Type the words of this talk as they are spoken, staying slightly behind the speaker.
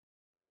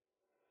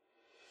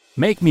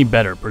Make Me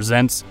Better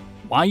presents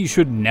Why You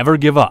Should Never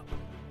Give Up.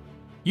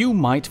 You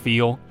might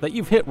feel that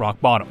you've hit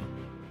rock bottom.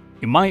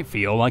 You might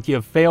feel like you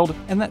have failed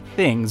and that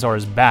things are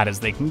as bad as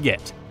they can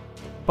get.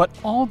 But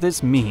all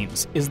this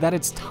means is that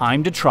it's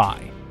time to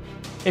try.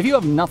 If you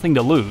have nothing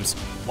to lose,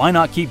 why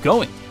not keep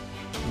going?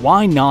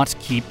 Why not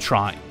keep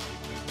trying?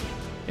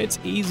 It's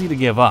easy to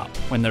give up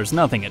when there's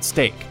nothing at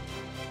stake.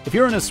 If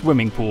you're in a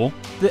swimming pool,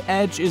 the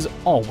edge is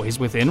always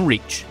within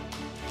reach.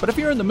 But if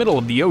you're in the middle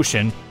of the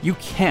ocean, you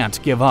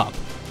can't give up.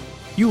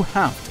 You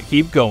have to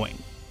keep going.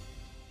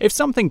 If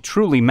something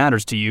truly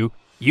matters to you,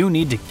 you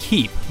need to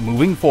keep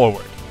moving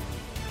forward.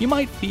 You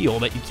might feel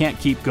that you can't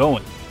keep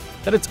going,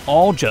 that it's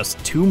all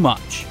just too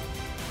much.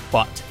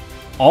 But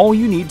all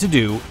you need to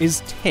do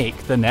is take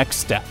the next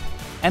step,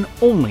 and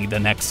only the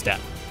next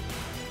step.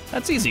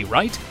 That's easy,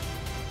 right?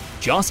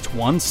 Just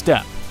one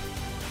step.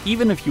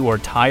 Even if you are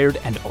tired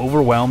and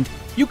overwhelmed,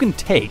 you can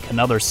take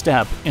another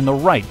step in the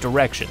right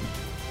direction.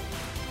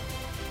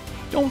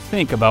 Don't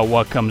think about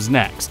what comes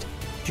next.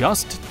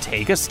 Just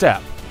take a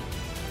step.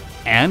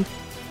 And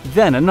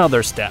then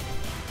another step.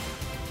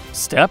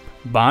 Step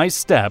by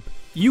step,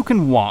 you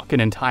can walk an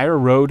entire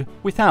road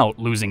without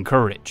losing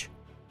courage.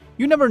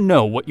 You never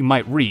know what you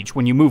might reach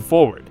when you move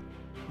forward.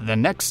 The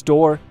next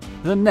door,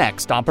 the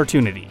next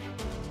opportunity.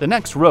 The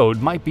next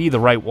road might be the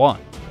right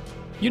one.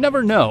 You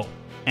never know,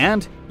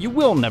 and you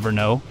will never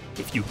know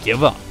if you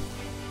give up.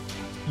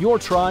 Your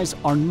tries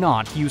are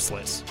not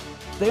useless.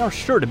 They are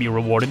sure to be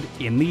rewarded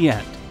in the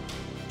end.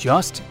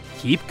 Just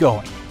keep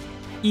going,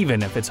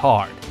 even if it's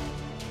hard.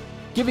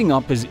 Giving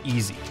up is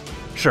easy,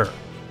 sure,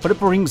 but it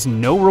brings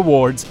no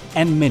rewards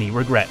and many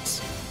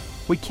regrets.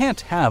 We can't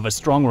have a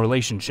strong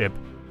relationship,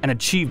 an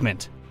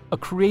achievement, a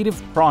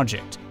creative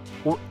project,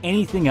 or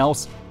anything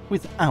else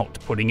without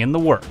putting in the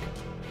work.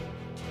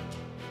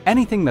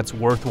 Anything that's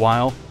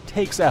worthwhile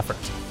takes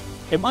effort.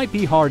 It might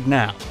be hard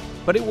now,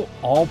 but it will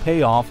all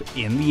pay off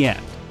in the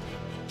end.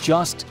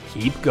 Just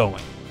keep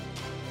going.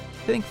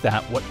 Think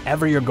that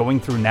whatever you're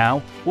going through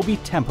now will be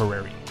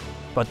temporary,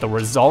 but the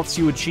results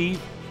you achieve,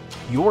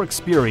 your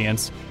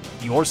experience,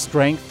 your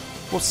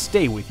strength will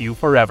stay with you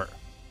forever.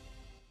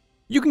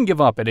 You can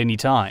give up at any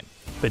time,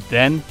 but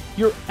then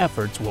your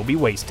efforts will be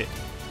wasted.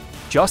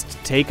 Just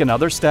take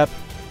another step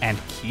and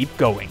keep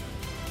going.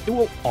 It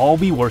will all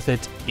be worth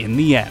it in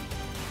the end.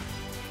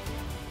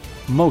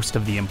 Most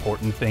of the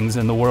important things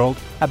in the world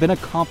have been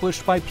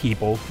accomplished by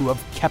people who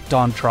have kept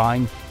on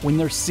trying when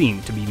there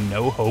seemed to be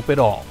no hope at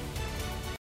all.